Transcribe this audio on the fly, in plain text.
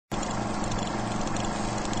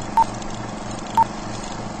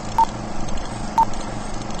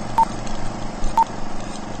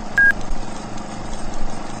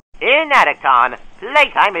In Atticton,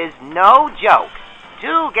 playtime is no joke.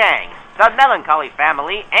 Two gangs, the Melancholy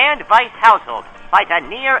family and Vice household, fight a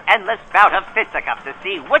near-endless bout of fisticuffs to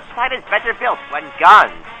see which side is better built when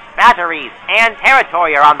guns, batteries, and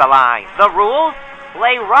territory are on the line. The rules?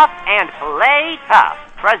 Play rough and play tough.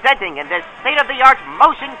 Presenting in this state-of-the-art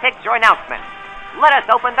motion picture announcement, let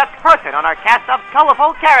us open the curtain on our cast of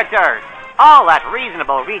colorful characters, all at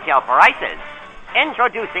reasonable retail prices.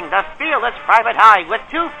 Introducing the fearless private eye with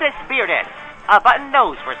 2 fists bearded, a button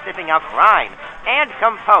nose for sniffing out crime, and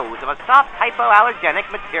composed of a soft hypoallergenic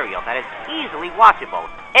material that is easily washable.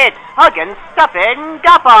 It's Huggin' Stuffin'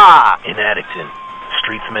 Guffa! In Atticton,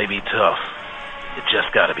 streets may be tough. You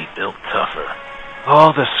just gotta be built tougher.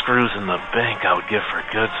 All the screws in the bank I would give for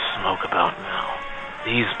a good smoke about now.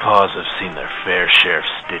 These paws have seen their fair share of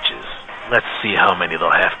stitches. Let's see how many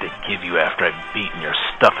they'll have to give you after I've beaten your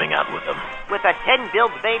stuffing out with them. With a 10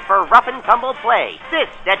 builds made for rough and tumble play, this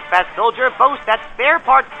steadfast soldier boasts that spare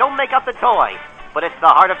parts don't make up the toy, but it's the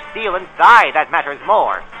heart of steel inside that matters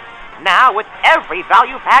more. Now, with every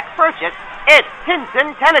value pack purchase, it's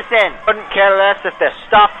Tinson Tennyson. Couldn't care less if they're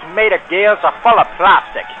stuffed, made of gears, or full of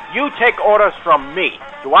plastic. You take orders from me.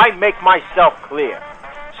 Do I make myself clear?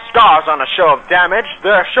 Scars on a show of damage,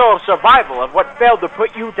 they're a show of survival of what failed to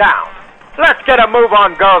put you down. Let's get a move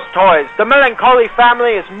on, girls' toys. The Melancholy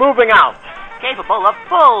family is moving out. Capable of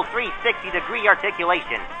full 360-degree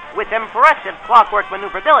articulation, with impressive clockwork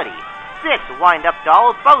maneuverability, this wind-up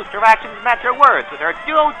doll boasts her actions match her words with her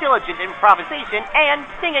duo-diligent improvisation and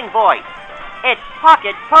singing voice. It's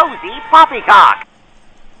Pocket Posy Poppycock.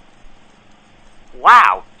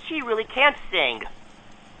 Wow, she really can't sing.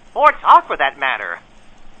 Or talk, for that matter.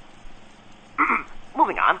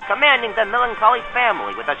 Moving on, commanding the Melancholy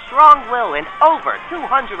family with a strong will and over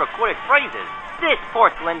 200 recorded phrases, this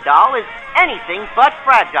porcelain doll is anything but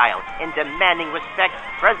fragile, in demanding respect,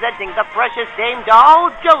 presenting the precious Dame doll,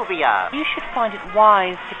 𝘕𝘢𝘵𝘯. You should find it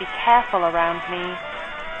wise to be careful around me.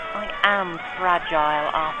 I am fragile,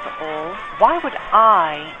 after all. Why would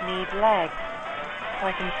I need legs?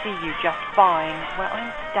 I can see you just fine where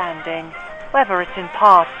I'm standing, whether it's in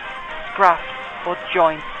parts, scraps, or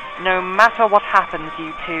joints. No matter what happens,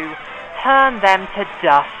 you two, turn them to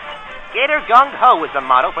dust. Gator Gung-Ho is the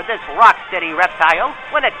motto for this rock-steady reptile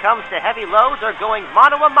when it comes to heavy loads or going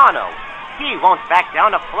mano-a-mano. He won't back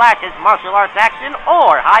down to flash his martial arts action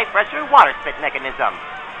or high-pressure water spit mechanism.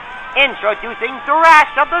 Introducing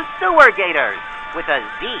Thrash of the Sewer Gators with a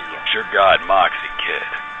Z. Sure God, Moxie, kid.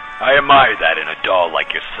 I admire that in a doll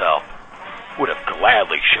like yourself. Would have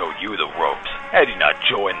gladly showed you the ropes had you not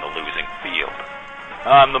joined the losing field.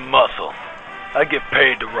 I'm the muscle. I get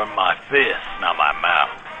paid to run my fists, not my mouth.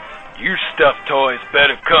 You stuffed toys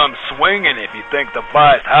better come swinging if you think the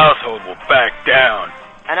Vice household will back down.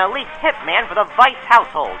 An elite hitman for the Vice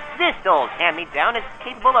household. This old hand-me-down is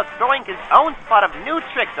capable of throwing his own spot of new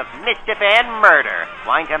tricks of mischief and murder.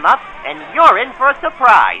 Wind him up, and you're in for a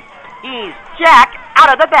surprise. He's Jack out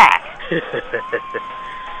of the back.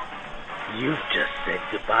 You've just said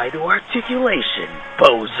goodbye to articulation,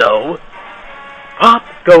 bozo. Pop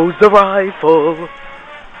goes the rifle.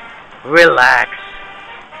 Relax.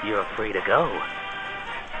 You're free to go.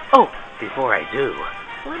 Oh, before I do,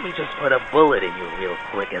 let me just put a bullet in you real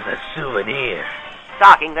quick as a souvenir.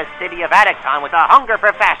 Stalking the city of Atticton with a hunger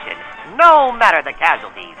for fashion, no matter the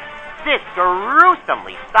casualties. This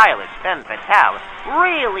gruesomely stylish femme fatale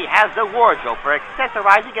really has the wardrobe for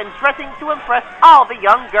accessorizing and dressing to impress all the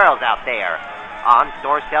young girls out there. On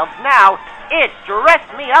store shelves now, it's Dress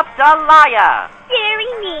Me Up Deliah.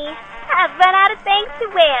 Dearie me, I've run out of things to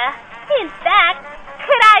wear. In fact,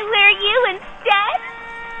 could I wear you instead?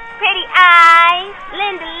 Pretty eyes,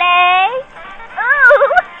 Linda legs.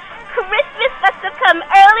 Ooh, Christmas must have come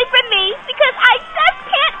early for me because I just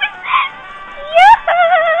can't resist.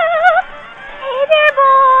 Yoo-hoo! Hey there,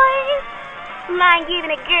 boys. Mind giving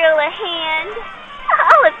a girl a hand?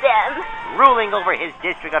 All of them. Ruling over his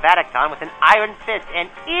district of Atticton with an iron fist and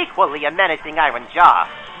equally a menacing iron jaw,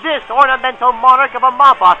 this ornamental monarch of a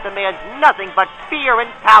mob boss demands nothing but fear and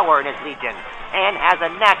power in his legion, and has a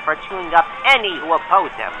knack for chewing up any who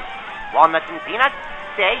oppose him. Walnuts and peanuts,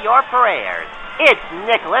 say your prayers. It's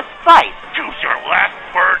Nicholas Spice. Choose your last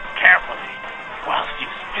word carefully, whilst you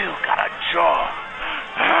still got a jaw.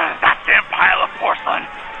 That damn pile of porcelain.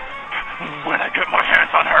 When I get my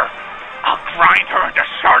hands on her, I'll grind her into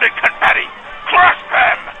sharded confetti, crush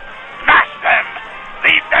them, smash them,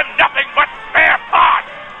 leave them nothing but spare parts.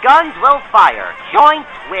 Guns will fire,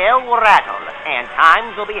 joints will rattle, and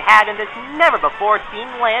times will be had in this never-before-seen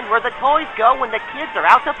land where the toys go when the kids are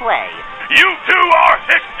out to play. You two are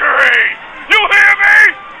history! You hear me?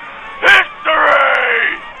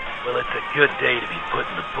 History! Will it a good day to be put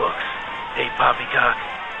in the books. Hey, Poppycock?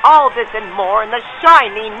 All this and more in the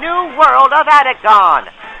shiny new world of Atticton.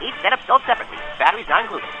 Each setup sold separately, batteries not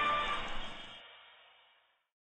included.